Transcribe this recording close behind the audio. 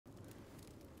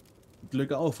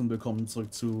Glück auf und willkommen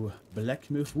zurück zu Black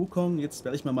Myth Wukong. Jetzt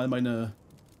werde ich mir mal meine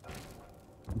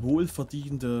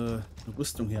wohlverdiente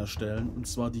Rüstung herstellen. Und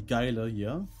zwar die geile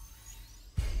hier.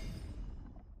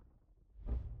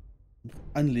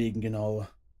 Anlegen, genau.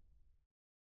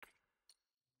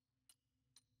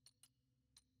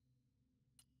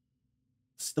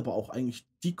 Sieht aber auch eigentlich...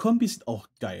 Die Kombi sieht auch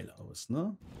geil aus,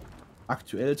 ne?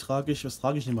 Aktuell trage ich... Was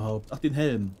trage ich denn überhaupt? Ach, den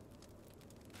Helm.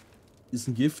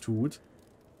 Diesen Gifthut.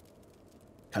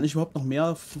 Kann ich überhaupt noch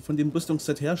mehr von dem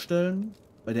Rüstungsset herstellen?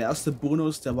 Weil der erste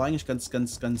Bonus, der war eigentlich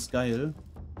ganz geil.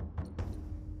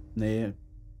 Nee,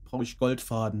 brauche ich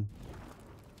Goldfaden.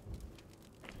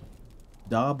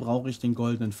 Da brauche ich den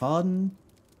goldenen Faden.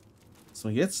 So,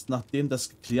 jetzt, nachdem das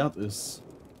geklärt ist,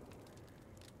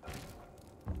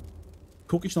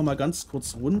 gucke ich noch mal ganz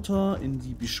kurz runter in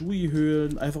die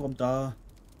Bishui-Höhlen, einfach um da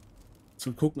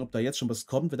zu gucken, ob da jetzt schon was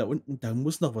kommt. Weil da unten, da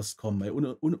muss noch was kommen. Weil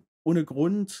ohne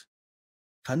Grund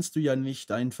kannst du ja nicht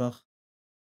einfach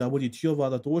da, wo die Tür war,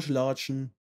 da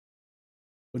durchlatschen.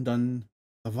 Und dann,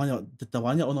 da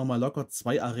waren ja auch noch mal locker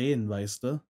 2 Arenen, weißt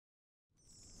du?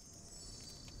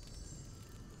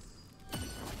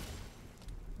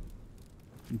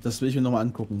 Und das will ich mir noch mal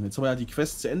angucken. Jetzt haben wir ja die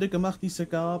Quest zu Ende gemacht, die es ja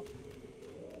gab.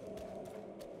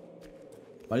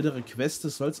 Weitere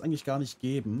Quests soll es eigentlich gar nicht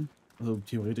geben. Also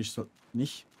theoretisch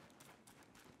nicht.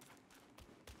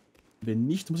 Wenn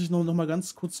nicht, muss ich noch mal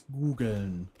ganz kurz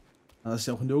googeln. Da es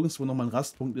ja auch nirgendwo noch mal ein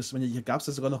Rastpunkt ist. Hier gab es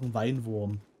ja sogar noch einen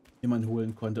Weinwurm, den man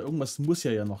holen konnte. Irgendwas muss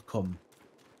ja noch kommen.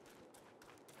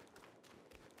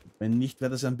 Wenn nicht,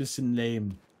 wäre das ja ein bisschen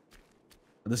lame.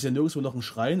 Dass ja nirgendwo noch ein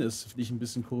Schrein ist, finde ich ein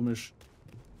bisschen komisch.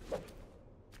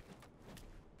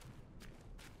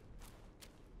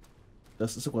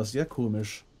 Das ist sogar sehr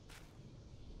komisch.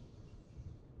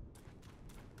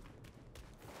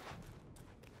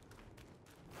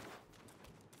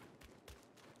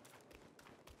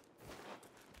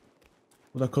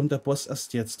 Oder kommt der Boss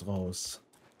erst jetzt raus?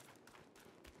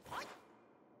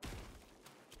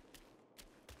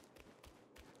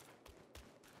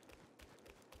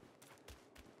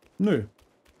 Nö.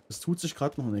 Es tut sich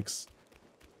gerade noch nichts.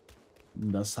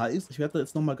 Das heißt, ich werde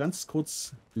jetzt noch mal ganz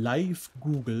kurz live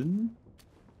googeln.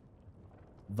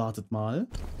 Wartet mal.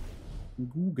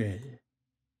 Google.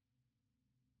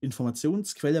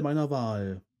 Informationsquelle meiner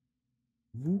Wahl.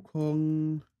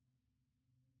 Wukong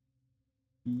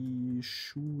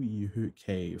Bishui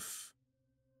Cave.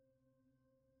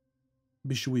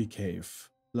 Bishui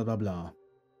Cave. Bla bla bla.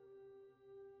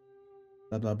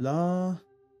 Bla bla bla.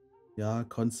 Ja,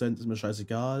 Consent ist mir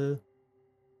scheißegal.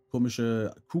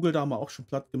 Komische Kugel da haben wir auch schon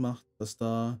platt gemacht. Das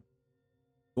da.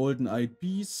 Golden Eyed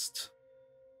Beast.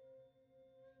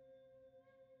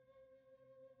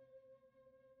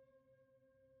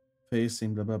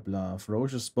 Facing, bla bla bla.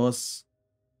 Ferocious Boss.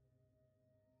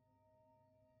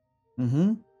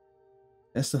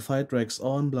 As the fight drags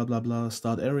on, bla bla bla.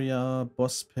 Start area,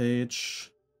 Boss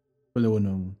Page.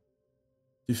 Belohnung.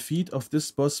 Defeat of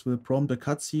this boss will prompt a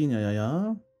cutscene.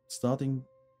 Ja. Starting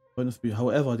point of view.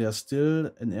 However, there's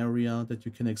still an area that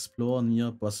you can explore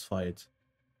near boss fight.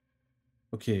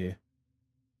 Okay.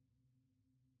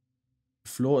 The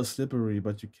floor is slippery,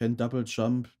 but you can double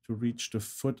jump to reach the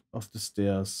foot of the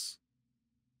stairs.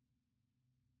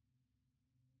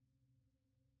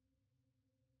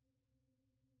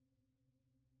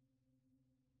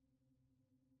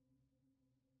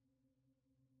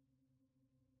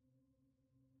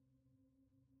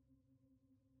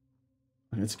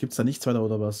 Jetzt gibt's da nichts weiter,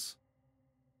 oder was?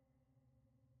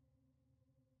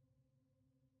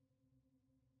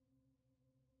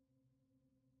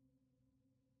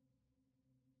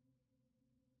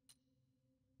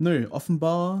 Nö,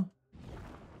 offenbar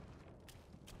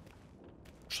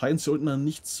scheint es hier unten dann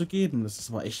nichts zu geben. Das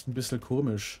ist aber echt ein bisschen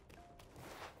komisch.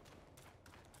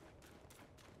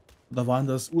 Oder waren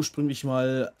das ursprünglich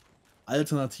mal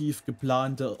alternativ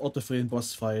geplante Orte für den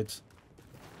Bossfight?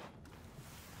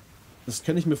 Das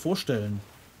kann ich mir vorstellen.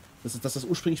 Dass das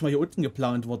ursprünglich mal hier unten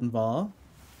geplant worden war.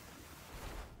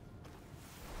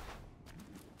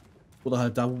 Oder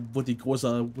halt da, wo die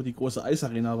große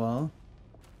Eisarena war.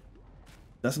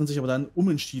 Dass man sich aber dann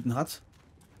umentschieden hat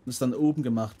und es dann oben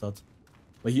gemacht hat.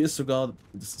 Weil hier ist sogar,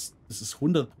 das ist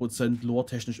 100%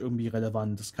 lore-technisch irgendwie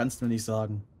relevant. Das kannst du mir nicht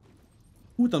sagen.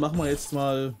 Gut, dann machen wir jetzt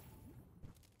mal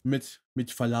mit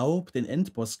Verlaub den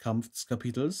Endbosskampf des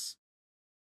Kapitels.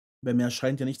 Weil mehr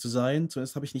scheint ja nicht zu sein.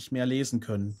 Zumindest habe ich nicht mehr lesen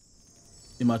können.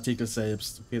 Im Artikel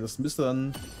selbst. Okay, das müsste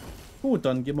dann... Gut,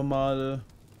 dann gehen wir mal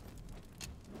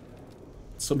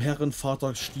zum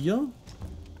Herrenvater Stier.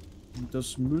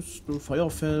 Das müsste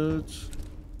Feuerfeld.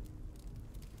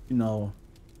 Genau.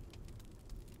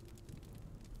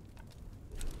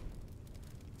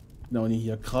 Genau, nee,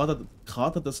 hier.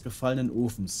 Krater des gefallenen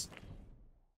Ofens.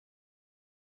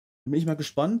 Bin ich mal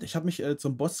gespannt. Ich habe mich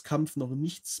zum Bosskampf noch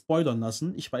nicht spoilern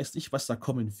lassen. Ich weiß nicht, was da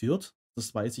kommen wird.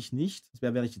 Das weiß ich nicht. Das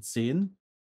werde ich jetzt sehen.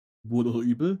 Wohl oder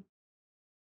übel.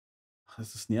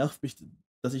 Es nervt mich,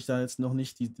 dass ich da jetzt noch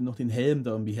nicht noch den Helm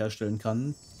da irgendwie herstellen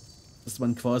kann. Dass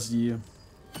man quasi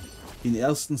den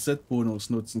ersten Set-Bonus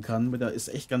nutzen kann. Der ist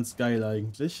echt ganz geil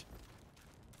eigentlich.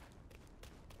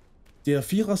 Der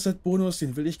 4er-Set-Bonus,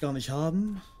 den will ich gar nicht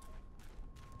haben.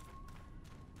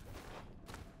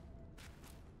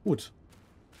 Gut.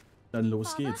 Dann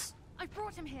los geht's. I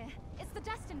brought him here. It's the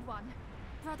destined one.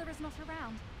 Brother is not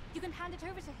around. You can hand it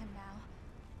over to him now.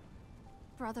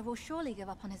 Brother will surely give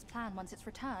up on his plan once it's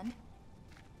returned.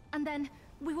 And then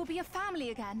we will be a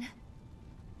family again.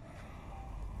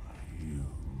 You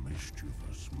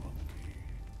mischievous monkey.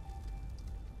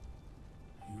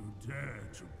 You dare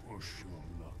to push your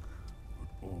luck, but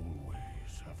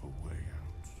always have a way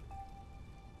out.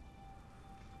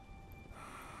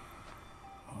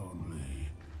 Only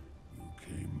you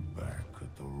came back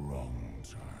at the wrong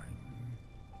time.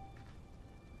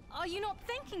 Are you not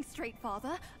thinking straight,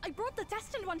 Father? I brought the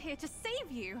destined one here to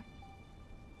save you.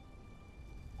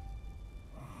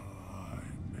 I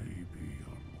may be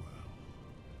unwell,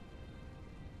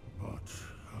 but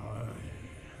I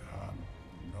am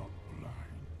not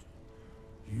blind.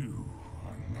 You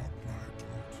are not my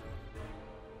daughter.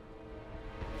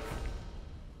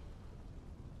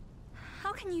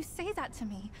 How can you say that to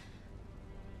me?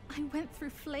 I went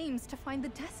through flames to find the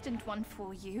destined one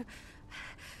for you.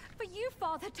 But you,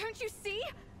 Father, don't you see?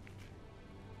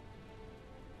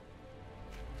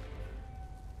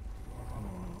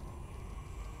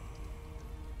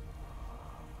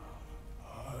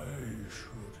 I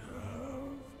should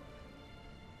have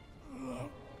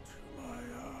locked my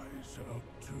eyes out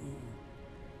too,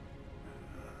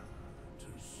 to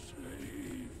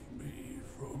save me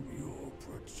from your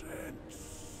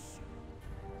pretense.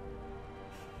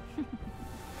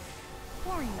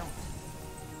 Worry not,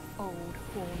 old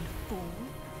horned fool.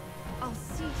 I'll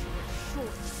see to it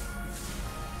shortly.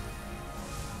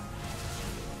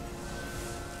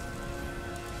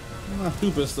 Ach,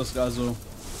 du bist das also.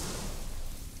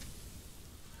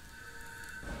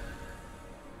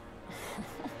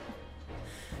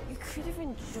 You could have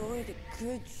enjoyed a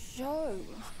good show,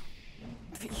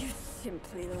 but you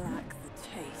simply lack the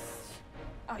taste.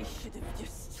 I should have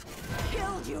just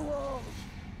killed you all.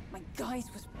 My guise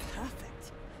was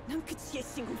perfect. None could see a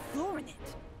single flaw in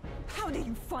it. How did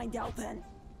you find out then?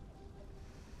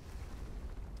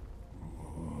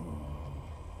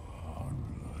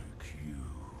 Unlike you,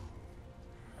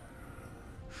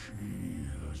 she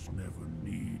has never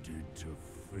needed to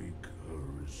fake her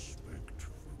respect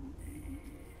for me.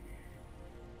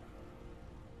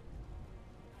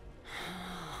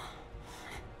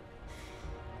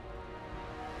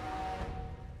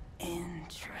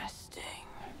 Interesting.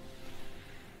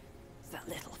 That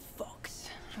little fox.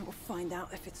 I will find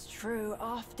out if it's true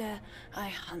after I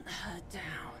hunt her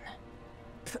down.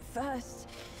 But first,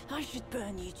 I should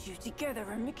burn you two together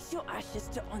and mix your ashes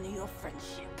to honor your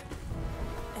friendship.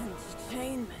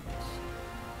 Entertainment.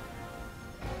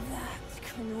 That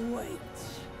can wait.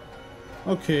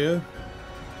 Okay.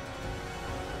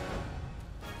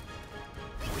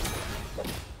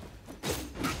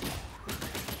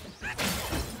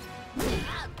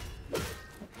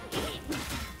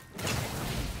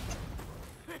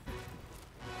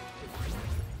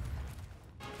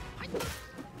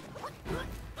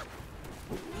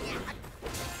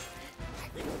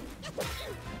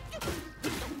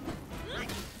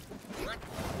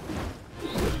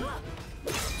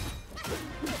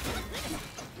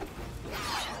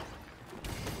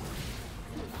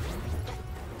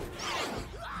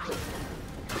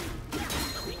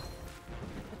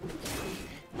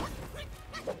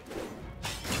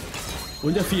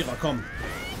 Und der Vierer, komm.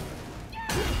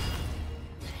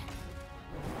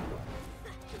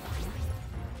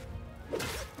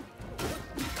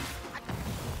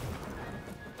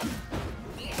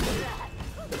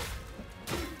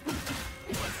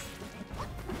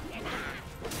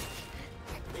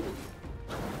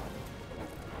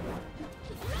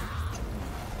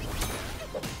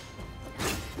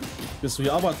 Bist du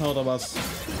hier Avatar oder was?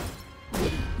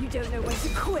 You don't know when to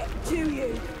quit, do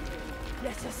you?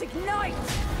 Let us ignite!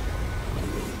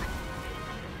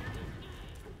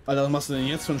 Alter, was machst du denn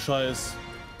jetzt für einen Scheiß?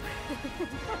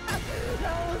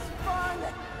 That was fun!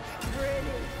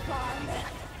 Really fun!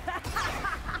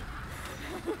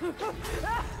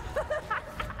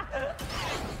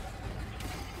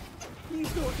 You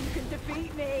thought you could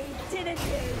defeat me, didn't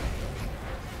you?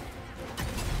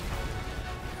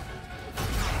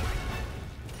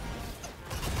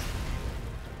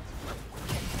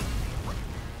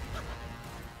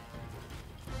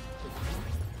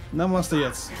 Na, was machst du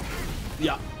jetzt?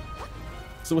 Ja.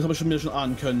 Sowas habe ich mir schon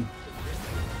ahnen können.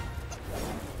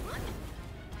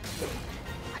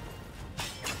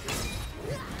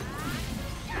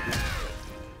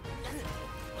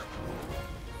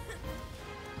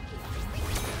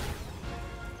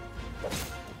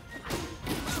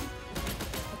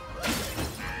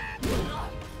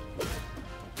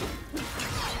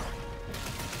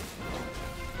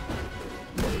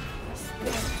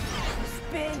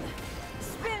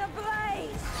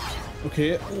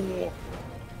 Okay. Oh.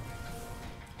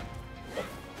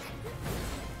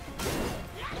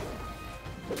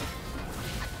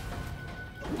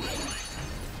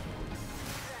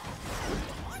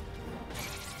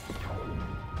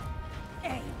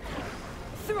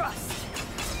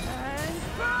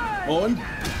 Und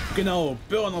genau,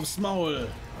 Burn aufs Maul.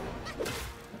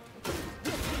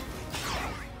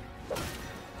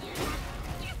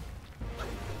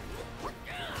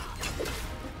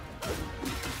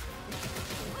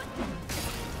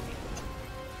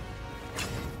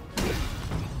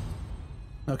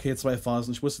 Okay, 2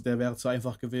 Phasen. Ich wusste, der wäre zu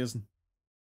einfach gewesen.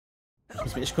 Ich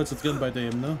muss mich echt konzentrieren bei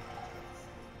dem, ne?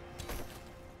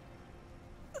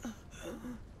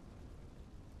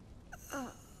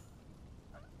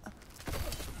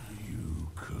 You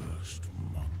cursed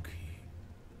monkey.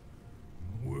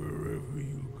 Wherever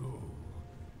you go,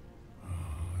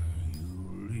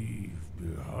 you leave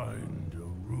behind a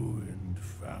ruined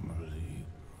family.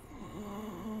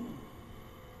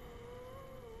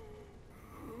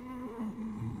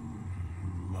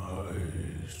 My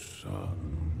son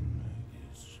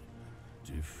is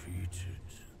defeated,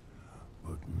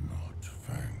 but not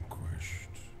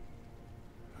vanquished.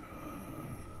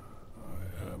 I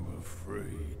am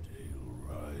afraid he'll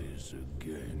rise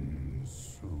again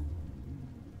soon.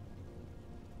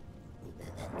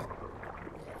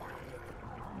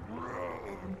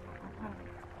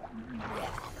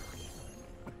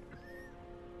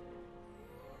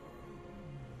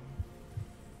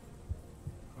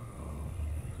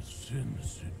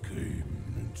 Since it came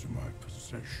into my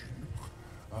possession,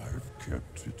 I've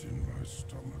kept it in my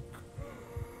stomach,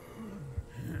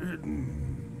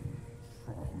 hidden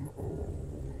from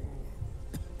all.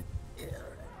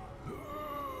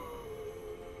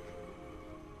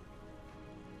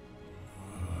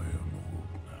 I am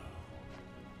old now.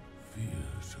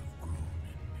 Fears have grown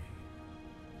in me.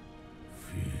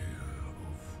 Fear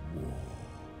of war.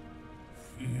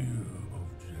 Fear of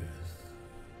death.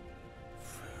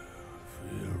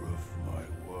 Fear of my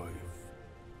wife.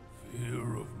 Fear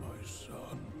of my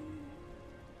son.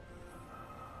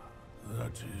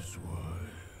 That is why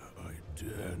I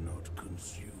dare not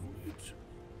consume it,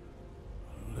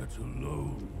 let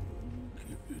alone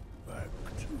give it back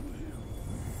to him.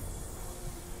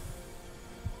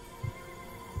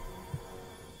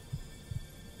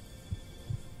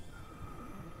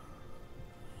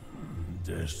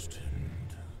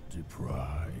 Destined,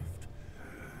 deprived,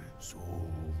 it's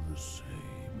all the same.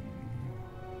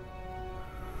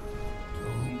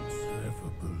 Don't ever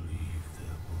believe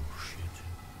their bullshit.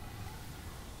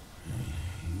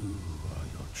 You are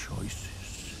your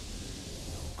choices,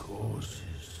 your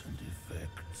causes and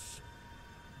effects,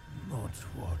 not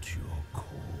what you're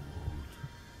called.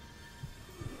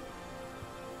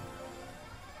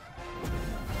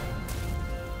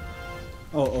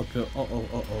 Oh, okay.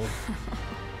 Oh.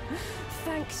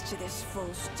 Thanks to this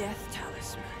false death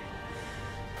talisman.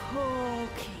 Poor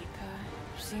keeper.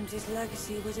 Seems his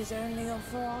legacy was his only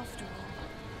offer after all.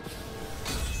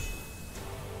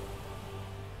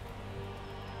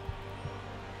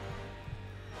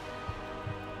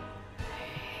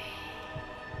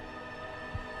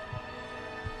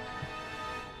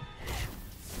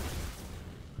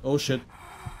 Oh shit.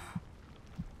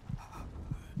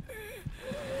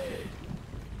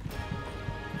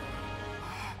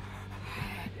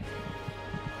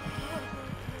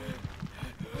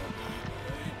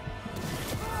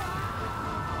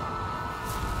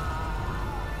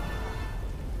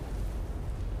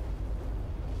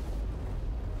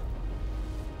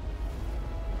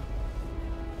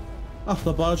 Ach,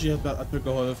 der Baji hat mir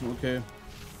geholfen, okay.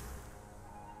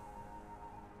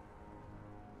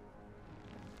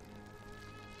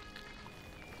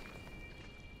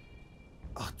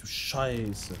 Ach du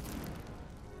Scheiße.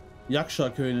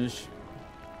 Yaksha-König.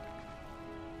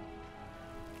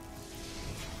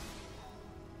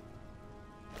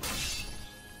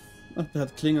 Ach, der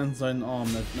hat Klingen an seinen Arm.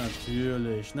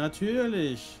 Natürlich.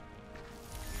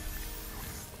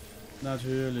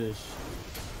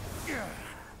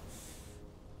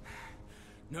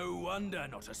 No wonder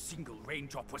not a single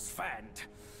raindrop was fanned.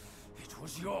 It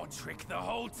was your trick the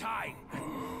whole time.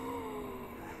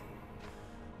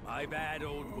 My bad,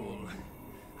 old bull.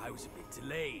 I was a bit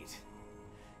delayed.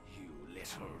 You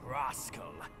little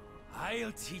rascal.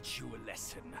 I'll teach you a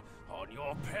lesson on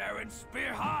your parents'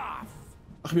 behalf.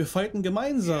 Ach, wir fighten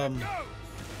gemeinsam.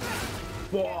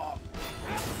 Boah.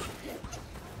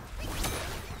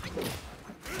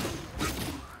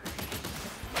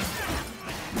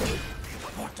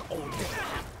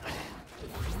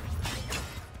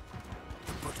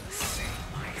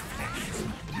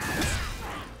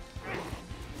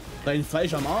 Dein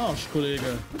Fleisch am Arsch,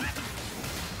 Kollege.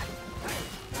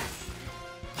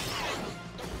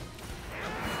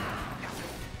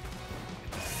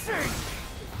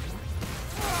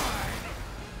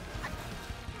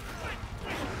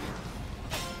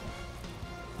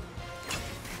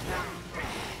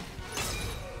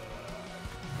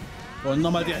 Und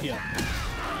nochmal der hier.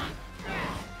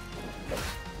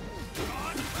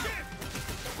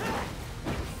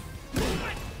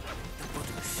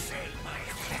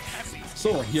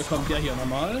 So, hier kommt der hier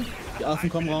nochmal. Die Affen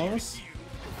kommen raus.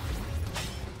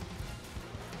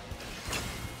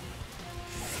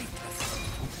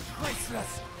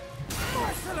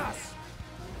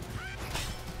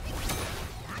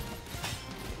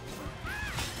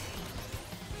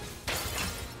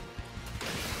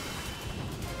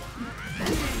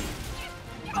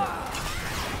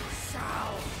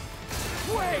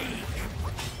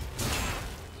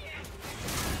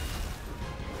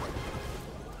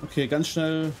 Okay, ganz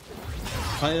schnell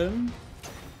heilen.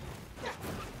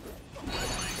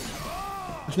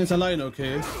 Ich bin jetzt alleine,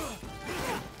 okay.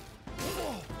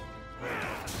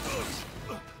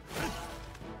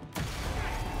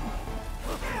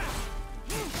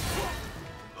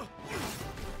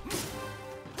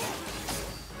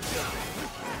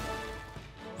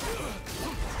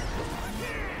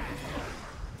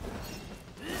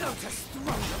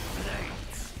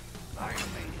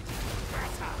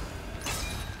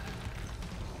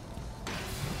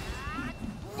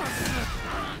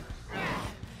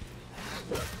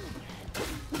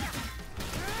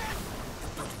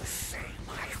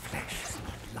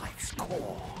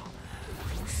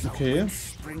 Okay.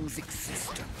 Springs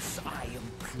existence, I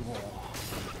implore.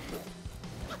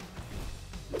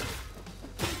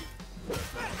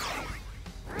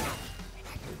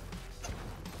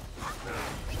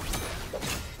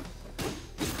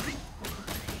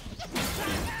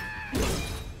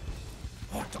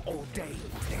 What ordained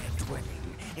their dwelling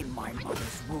in my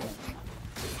mother's womb?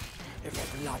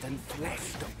 If blood and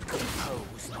flesh don't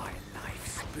compose my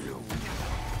life's bloom.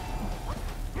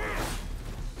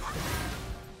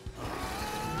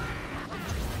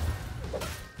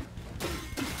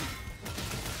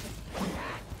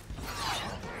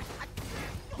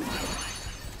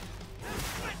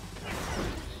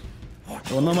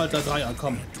 Und nochmal der Dreier,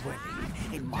 komm.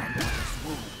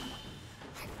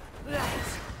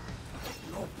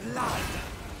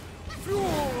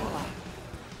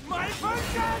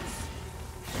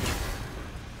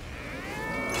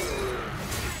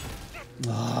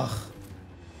 Ach.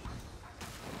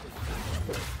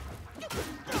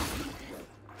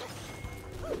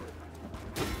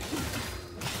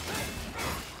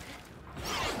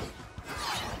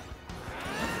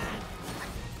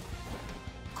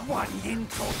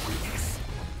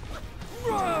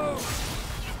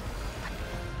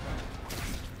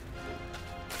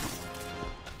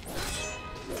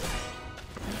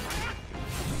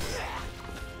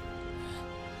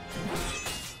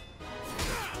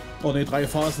 Oh ne, 3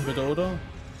 Phasen bitte, oder?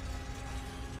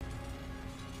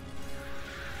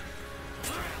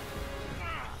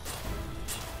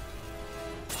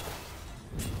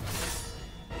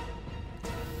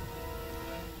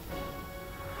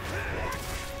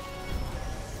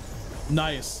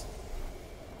 Nice.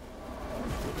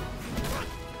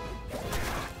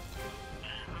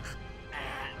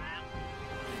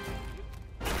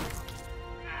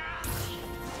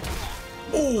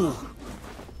 Oh.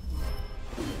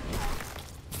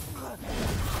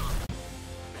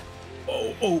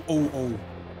 Oh.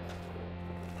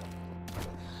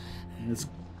 Jetzt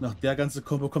nach der ganzen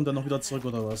Kombo kommt er noch wieder zurück,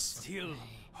 oder was? Still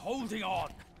holding on,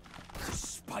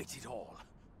 despite it all.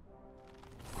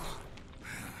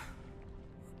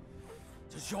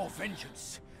 Does your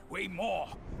vengeance weigh more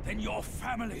than your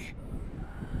family?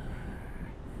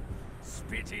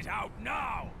 Spit it out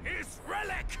now, his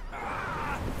relic!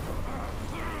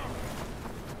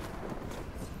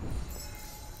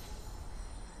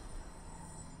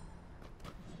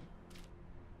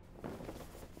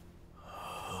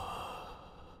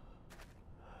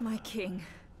 My king,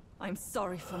 I'm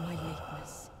sorry for my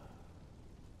lateness.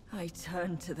 I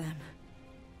turned to them,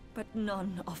 but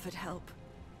none offered help.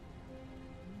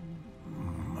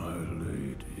 My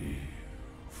lady,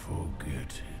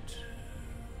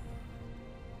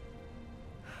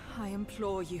 I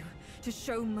implore you to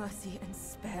show mercy and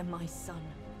spare my son.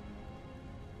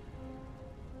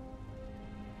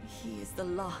 He is the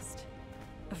last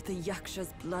of the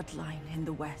Yaksha's bloodline in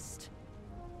the West,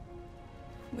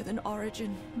 with an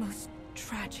origin most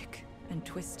tragic and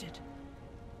twisted.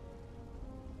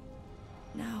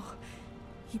 Now,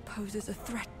 he poses a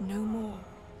threat no more.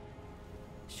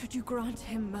 Should you grant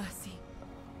him mercy,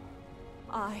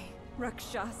 I,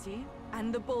 Rakshasi,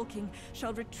 and the Bull King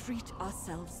shall retreat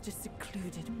ourselves to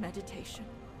secluded meditation.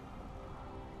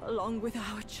 Along with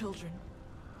our children,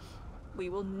 we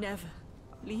will never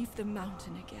leave the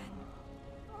mountain again.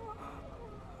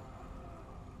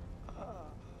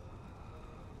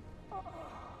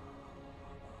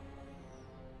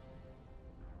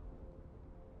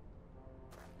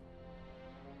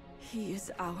 He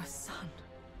is our son.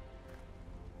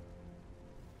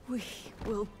 We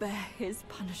will bear his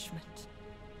punishment.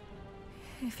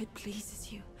 If it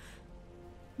pleases you,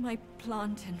 my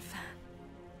plantain fan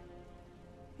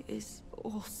is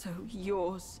also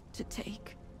yours to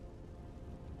take.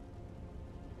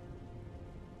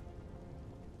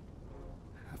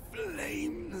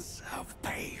 Flames have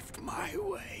paved my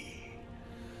way.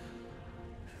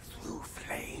 Through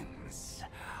flames,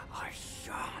 I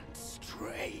shan't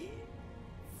stray.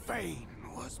 Vain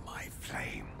was my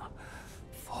flame,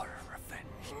 for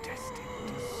revenge destined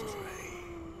to stray.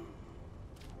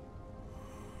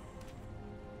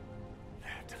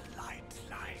 Their delight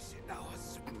lies in our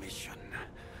submission,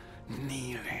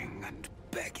 kneeling and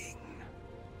begging.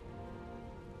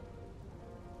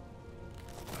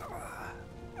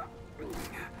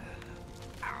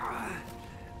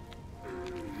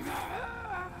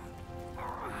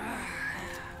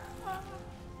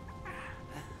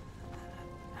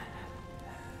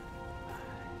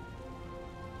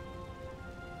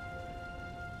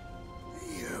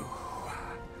 You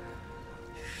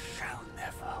shall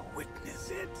never witness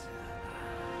it.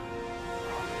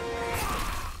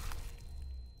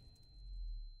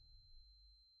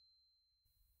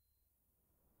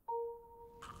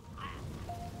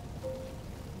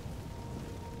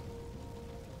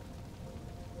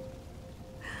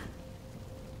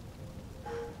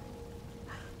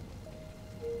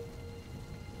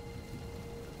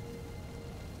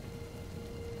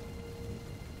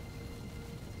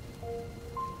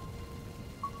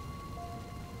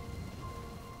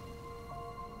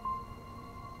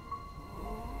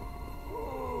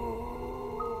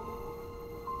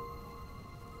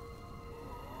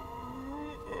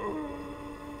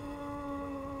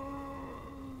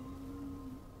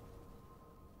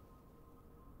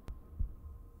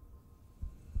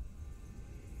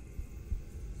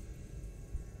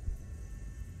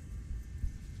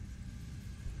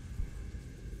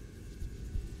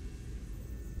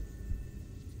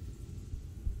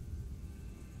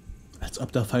 Als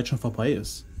ob der Fight schon vorbei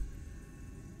ist.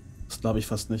 Das glaube ich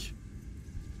fast nicht.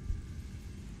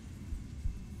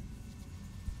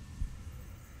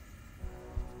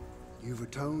 You've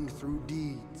atoned through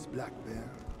deeds, Black Bear.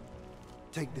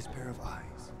 Take this pair of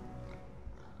eyes.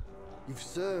 You've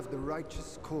served the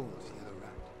righteous cause, Yellow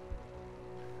Rat.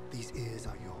 These ears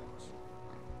are yours.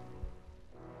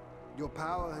 Your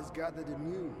power has gathered in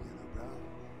you, Yellow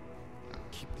Brow.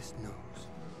 Keep this nose.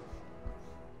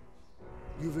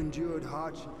 You've endured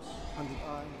hardships, Hunted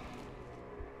Eye.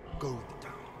 Go with the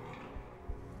tongue.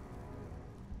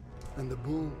 And the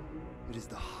bull, it is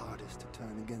the hardest to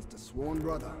turn against a sworn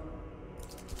brother.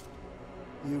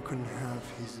 You can have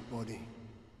his body.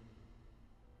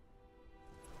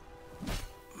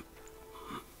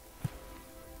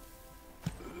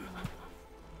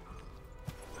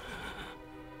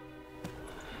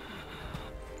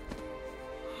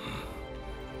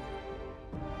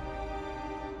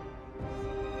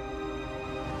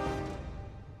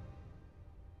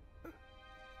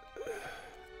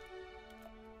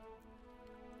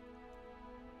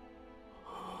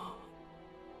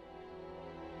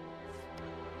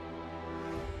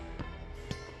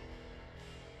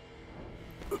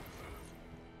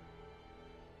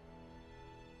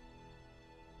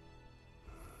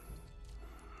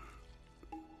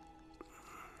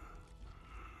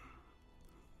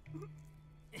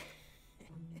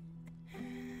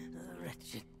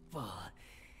 Wretched bull,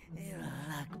 your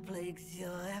luck plagues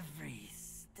your every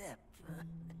step.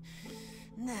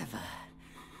 Never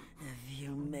have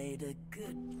you made a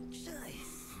good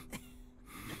choice.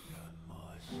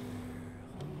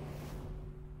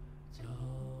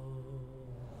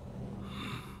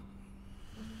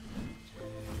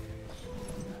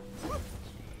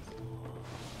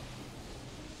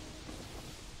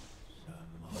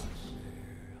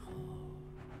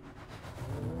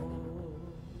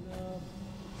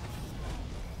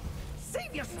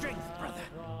 your strength, brother.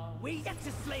 We're yet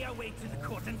to slay our way to the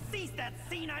court and seize that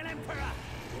senile emperor.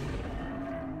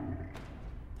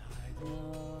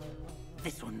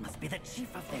 This one must be the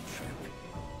chief of their troop.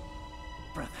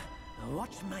 Brother,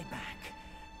 watch my back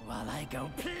while I go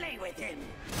play with him.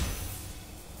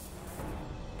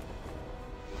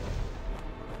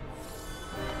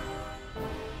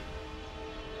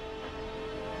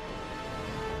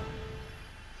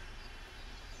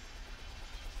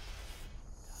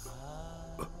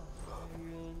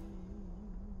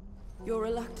 Your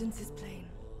reluctance is plain,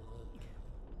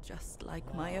 just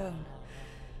like my own.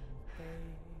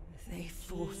 They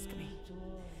forced me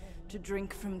to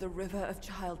drink from the river of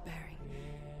childbearing,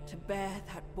 to bear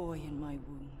that boy in my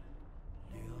womb.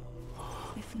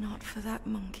 If not for that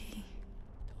monkey,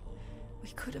 we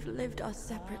could have lived our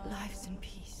separate lives in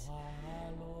peace.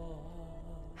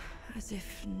 As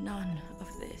if none of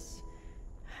this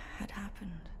had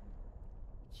happened.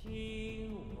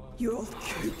 You're all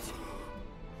cute.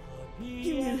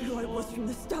 You knew who I was from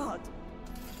the start.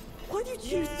 Why'd you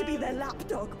choose to be their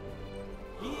lapdog?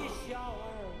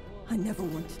 I never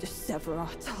wanted to sever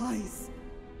our ties.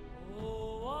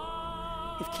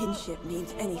 If kinship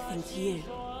means anything to you,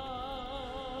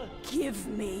 give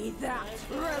me that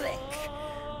relic,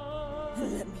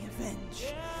 and let me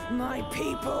avenge my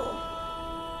people.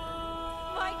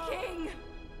 My king!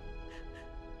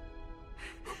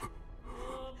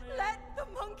 Let the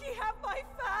monkey have my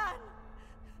fan,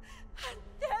 and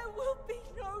there will be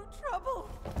no trouble.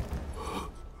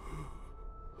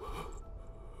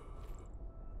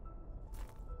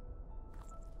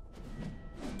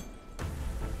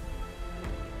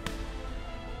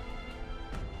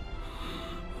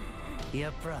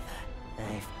 Your brother,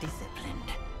 I've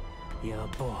disciplined. Your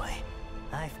boy,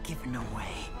 I've given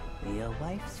away. Your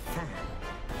wife's fan,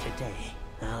 today,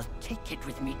 I'll take it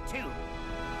with me too.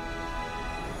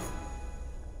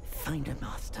 Find a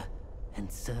master and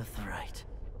serve the right.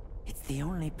 It's the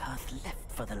only path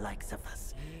left for the likes of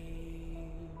us.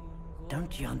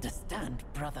 Don't you understand,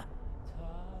 brother?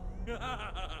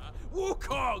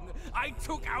 Wukong! I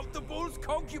took out the bull's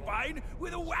concubine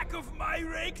with a whack of my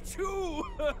rake too!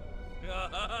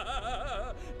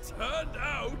 Turned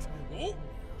out, oh,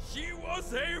 she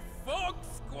was a fox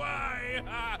squire!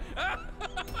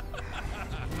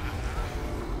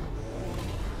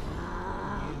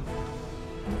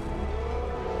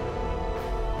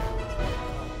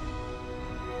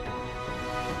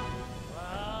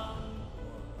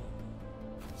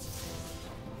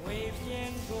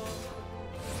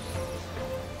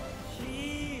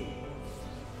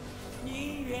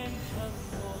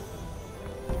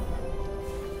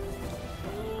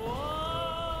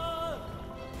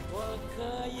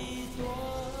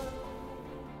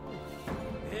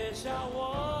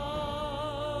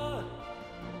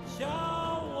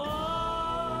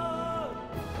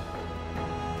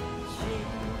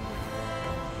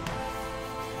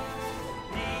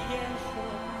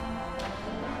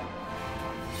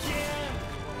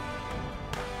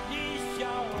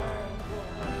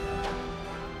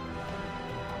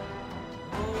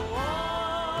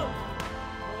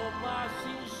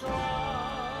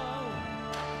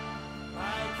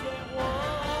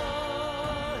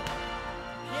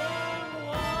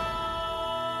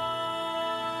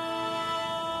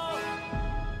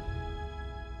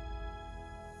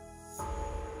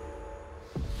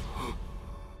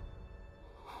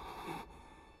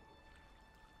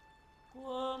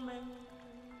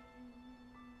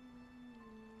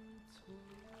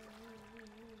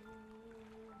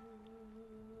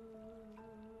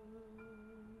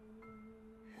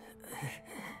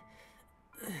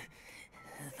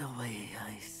 The way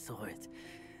I saw it,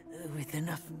 with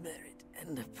enough merit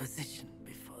and a position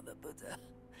before the Buddha,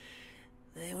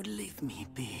 they would leave me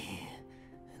be,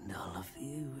 and all of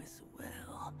you as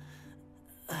well.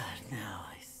 Now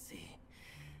I see,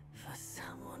 for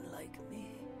someone like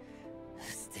me,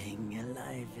 staying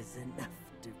alive is enough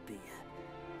to be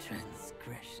a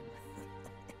transgression.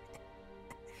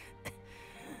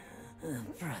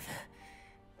 Brother,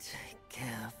 take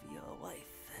care of your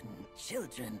wife and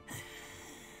children.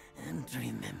 And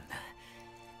remember,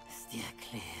 steer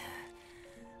clear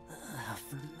of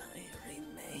my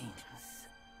remains.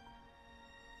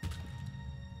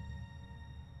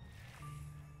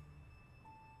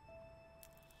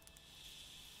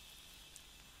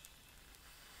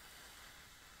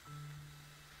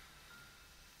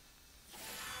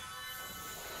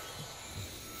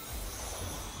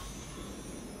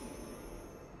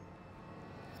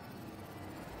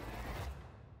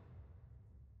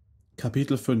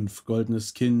 Kapitel 5,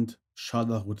 Goldenes Kind,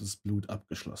 scharlachrotes Blut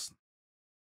abgeschlossen.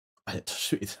 Alter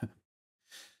Schwede.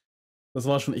 Das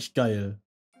war schon echt geil.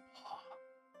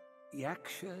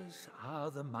 Yakshas are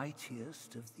the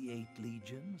mightiest of the 8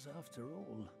 legions, after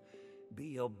all. Be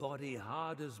your body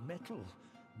hard as metal,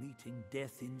 meeting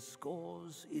death in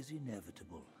scores is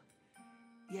inevitable.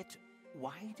 Yet,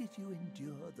 why did you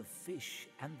endure the fish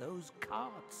and those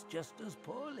carts just as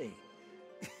poorly?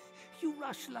 You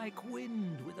rush like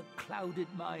wind with a clouded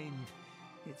mind.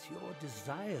 It's your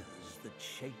desires that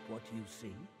shape what you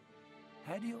see.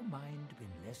 Had your mind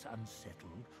been less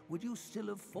unsettled, would you still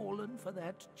have fallen for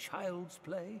that child's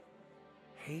play?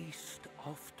 Haste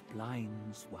oft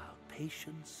blinds while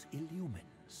patience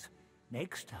illumines.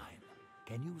 Next time,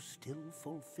 can you still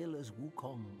fulfill as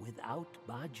Wukong without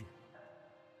Bajie?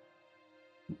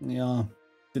 Ja,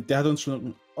 der hat uns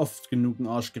schon oft genug den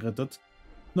Arsch gerettet.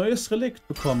 Neues Relikt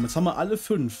bekommen. Jetzt haben wir alle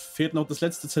 5. Fehlt noch das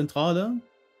letzte Zentrale.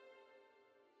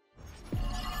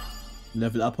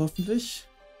 Level up hoffentlich.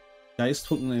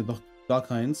 Geistfunken, nee, doch gar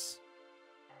keins.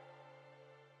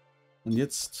 Und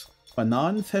jetzt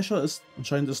Bananenfächer ist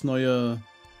anscheinend das neue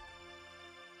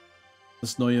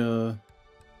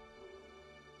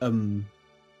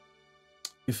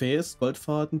Gefäß,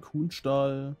 Goldfaden,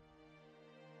 Kuhnstahl.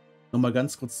 Nochmal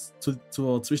ganz kurz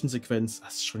zur Zwischensequenz.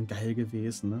 Das ist schon geil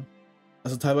gewesen, ne?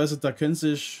 Also teilweise, da können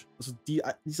sich, also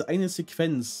diese eine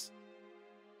Sequenz,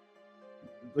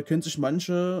 da können sich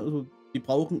manche, also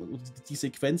die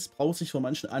Sequenz braucht sich von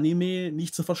manchen Anime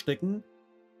nicht zu verstecken.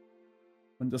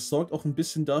 Und das sorgt auch ein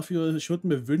bisschen dafür, ich würde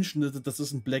mir wünschen, dass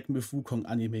es ein Black Myth Wukong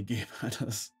Anime gäbe.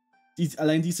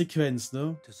 Allein die Sequenz,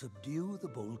 ne? To subdue the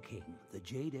Bull King, the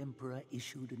Jade Emperor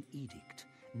issued an edict.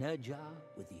 Nerja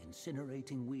with the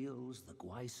incinerating wheels, the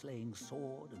Gwai-slaying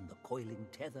sword, and the coiling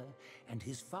tether, and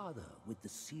his father with the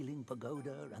sealing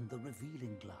pagoda and the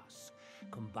revealing glass.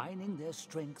 Combining their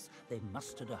strength, they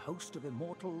mustered a host of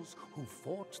immortals who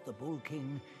fought the Bull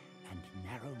King and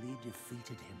narrowly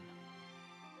defeated him.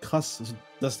 Krass, also,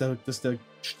 dass der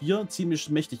Stier ziemlich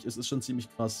mächtig ist schon ziemlich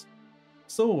krass.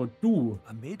 So, du.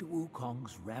 Amid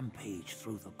Wukong's rampage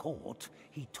through the court,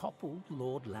 he toppled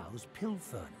Lord Lao's pill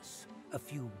furnace. A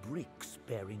few bricks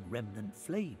bearing remnant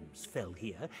flames fell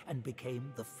here and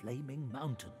became the Flaming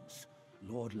Mountains.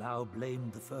 Lord Lao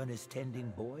blamed the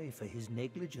furnace-tending boy for his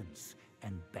negligence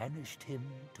and banished him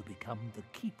to become the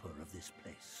keeper of this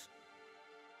place.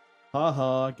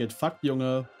 Haha, get fucked,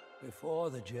 Junge. Before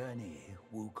the journey,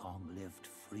 Wukong lived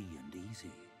free and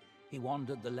easy. He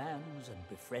wandered the lands and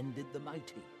befriended the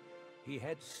mighty. He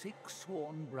had 6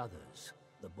 sworn brothers,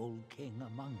 the Bull King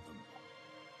among them.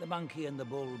 The monkey and the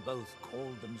bull both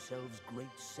called themselves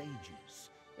great sages.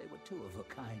 They were 2 of a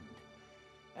kind.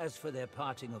 As for their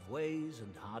parting of ways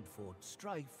and hard-fought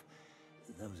strife,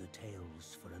 those are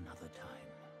tales for another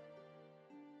time.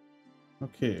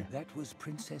 Okay. That was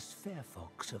Princess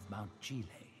Fairfox of Mount Gile.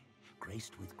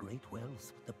 Graced with great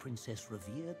wealth, the princess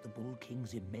revered the Bull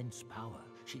King's immense power.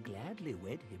 She gladly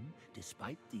wed him,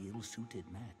 despite the ill-suited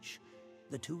match.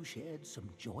 The 2 shared some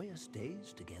joyous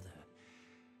days together.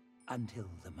 Until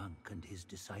the monk and his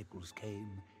disciples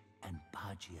came, and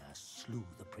Bajie slew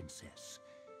the princess.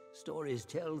 Stories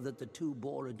tell that the 2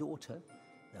 bore a daughter,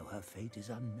 though her fate is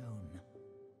unknown.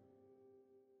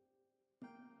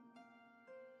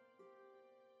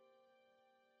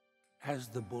 As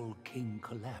the Bull King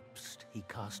collapsed, he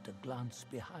cast a glance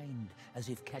behind, as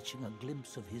if catching a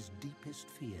glimpse of his deepest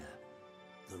fear.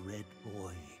 The Red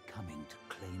Boy coming to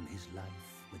claim his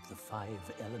life with the 5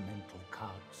 elemental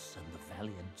carts and the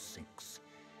valiant 6.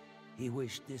 He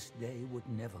wished this day would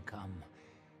never come,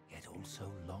 yet also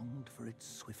longed for its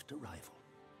swift arrival.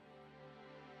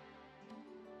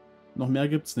 Noch mehr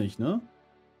gibt's nicht, ne?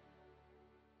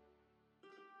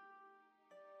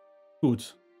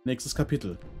 Gut, nächstes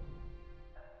Kapitel.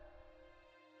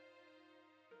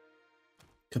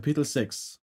 Kapitel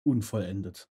 6,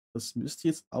 unvollendet. Das müsste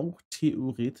jetzt auch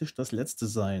theoretisch das letzte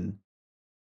sein.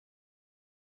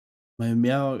 Weil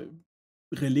mehr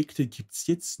Relikte gibt es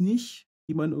jetzt nicht,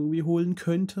 die man irgendwie holen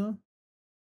könnte.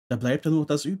 Da bleibt ja nur noch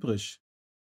das übrig.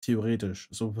 Theoretisch.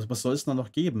 So, was soll es da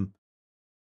noch geben?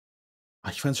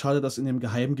 Ach, ich fand es schade, dass in dem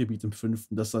Geheimgebiet im 5.,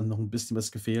 dass dann noch ein bisschen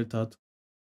was gefehlt hat.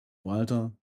 Oh,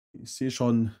 Alter, ich sehe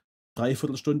schon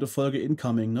 3/4 Stunde Folge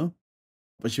incoming, ne?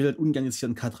 Aber ich will halt ungern jetzt hier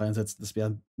einen Cut reinsetzen. Das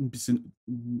wäre ein bisschen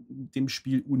dem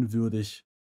Spiel unwürdig.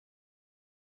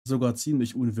 Sogar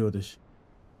ziemlich unwürdig.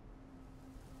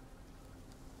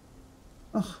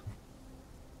 Ach.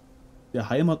 Der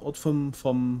Heimatort von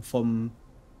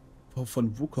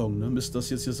Wukong, ne? Müsste das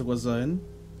jetzt hier sogar sein?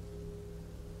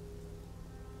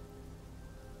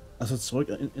 Also zurück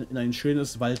in ein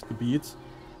schönes Waldgebiet.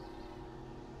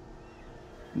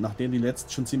 Nachdem die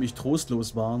letzten schon ziemlich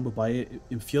trostlos waren, wobei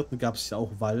im 4. gab es ja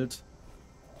auch Wald.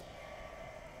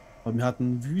 Aber wir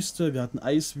hatten Wüste, wir hatten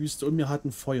Eiswüste und wir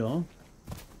hatten Feuer.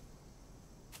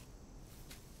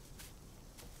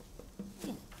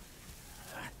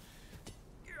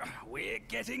 We're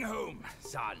getting home,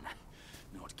 son.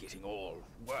 Not getting all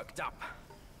worked up.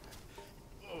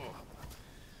 Oh.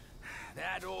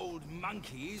 That old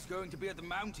monkey's going to be at the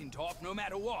mountaintop no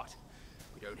matter what.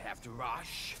 We don't have to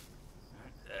rush.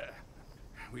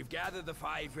 We've gathered the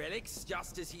 5 relics,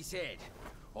 just as he said.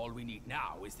 All we need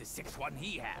now is the 6th one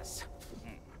he has.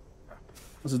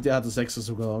 Also der hatte 6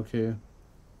 sogar, okay.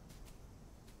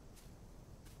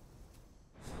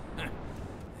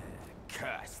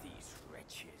 Curse these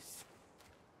wretches.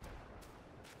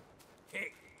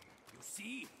 Hey, you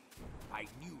see? I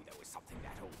knew there was something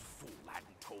that old fool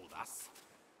hadn't told us.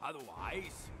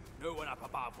 Otherwise, no one up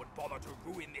above would bother to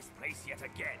ruin this place yet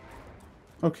again.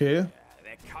 Okay.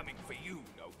 They're coming for you,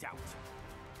 no doubt.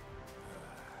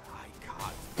 I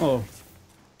can't. Oh.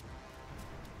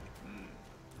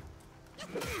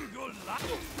 You're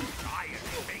lucky,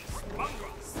 giant-faced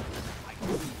mongrels. I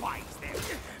despise their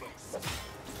most.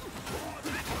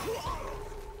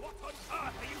 What on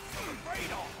earth are you so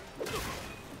afraid of?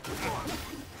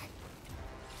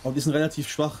 Aber die sind relativ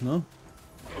schwach, ne?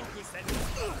 Focus and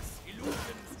disperse,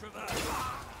 illusions traverse,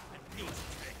 and neat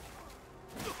trick.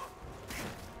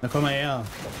 Na komm mal her.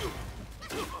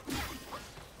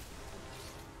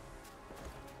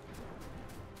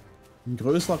 Ein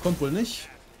größerer kommt wohl nicht.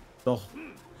 Doch.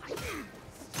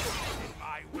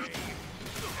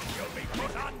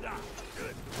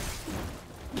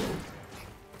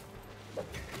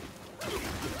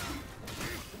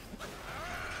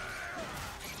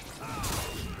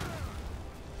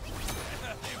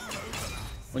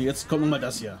 Und jetzt kommt mal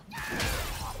das hier.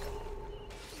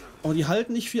 Oh, die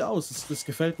halten nicht viel aus. Das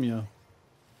gefällt mir.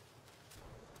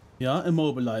 Ja,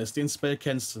 Immobilize. Den Spell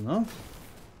kennst du, ne?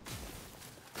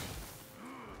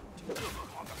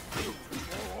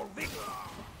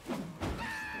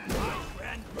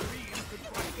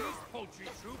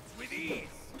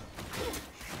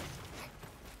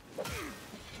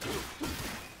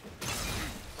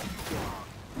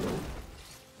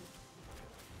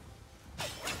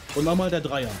 Und nochmal der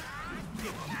Dreier.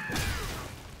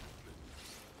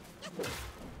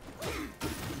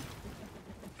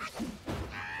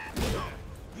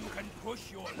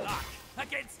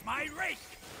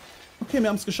 Okay, wir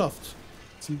haben es geschafft.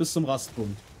 Bis zum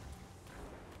Rastpunkt.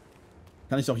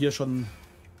 Kann ich auch hier schon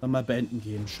dann mal beenden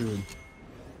gehen. Schön.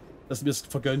 Dass mir es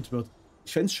vergönnt wird.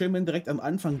 Ich fände es schön, wenn direkt am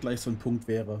Anfang gleich so ein Punkt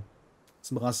wäre.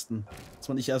 Zum Rasten. Dass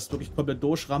man nicht erst wirklich komplett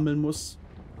durchrammeln muss.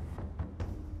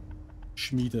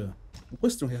 Schmiede.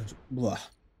 Rüstung her. Boah.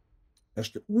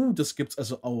 Das gibt's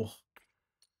also auch.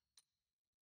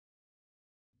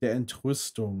 Der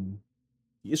Entrüstung.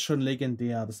 Die ist schon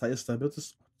legendär. Das heißt, da wird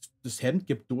es. Das Hemd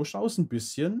gibt durchaus ein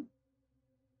bisschen.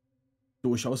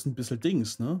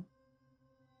 Dings, ne?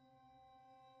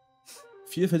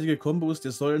 Vielfältige Kombos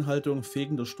der Säulenhaltung,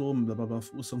 fegender Sturm, blablabla,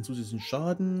 verursachen zusätzlichen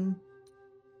Schaden.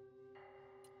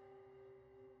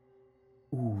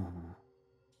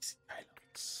 Sieht geil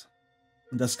aus.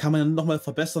 Und das kann man nochmal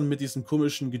verbessern mit diesem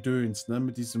komischen Gedöns, ne?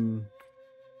 Mit diesem.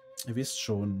 Ihr wisst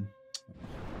schon.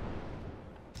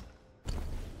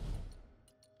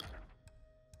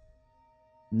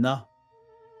 Na.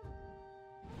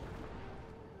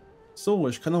 So,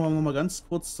 ich kann aber mal ganz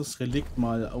kurz das Relikt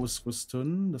mal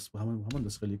ausrüsten. Wo haben wir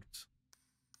das Relikt?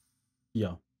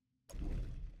 Ja.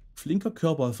 Flinker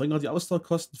Körper. Verringert die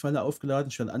Ausdauerkosten, fallen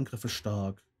aufgeladen, stellen Angriffe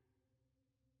stark.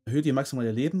 Erhöht die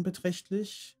maximale Leben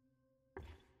beträchtlich.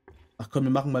 Ach komm,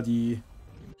 wir machen mal die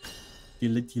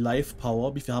Life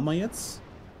Power. Wie viel haben wir jetzt?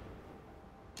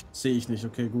 Sehe ich nicht.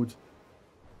 Okay, gut.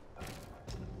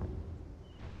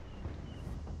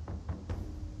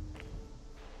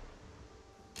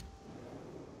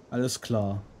 Alles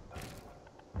klar.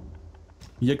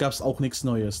 Hier gab es auch nichts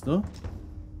Neues, ne?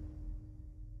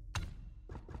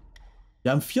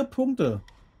 Wir haben 4 Punkte,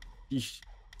 die ich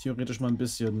theoretisch mal ein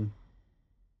bisschen...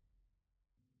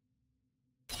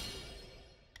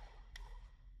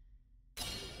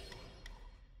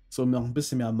 So, noch ein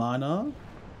bisschen mehr Mana.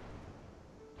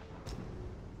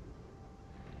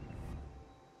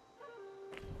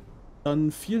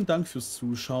 Dann vielen Dank fürs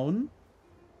Zuschauen.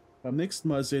 Beim nächsten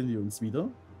Mal sehen wir uns wieder.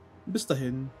 Bis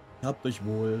dahin, habt euch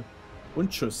wohl und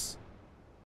tschüss.